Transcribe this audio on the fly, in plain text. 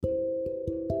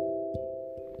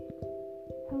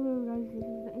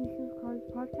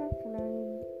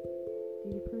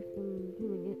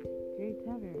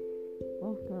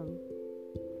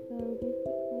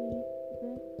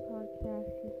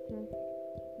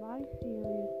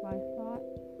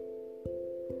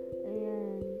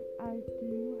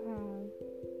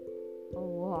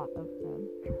lot of them.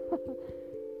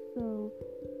 So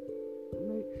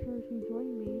make sure to join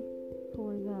me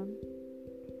for them.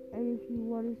 And if you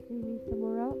want to see me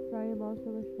somewhere else, I am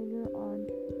also a singer on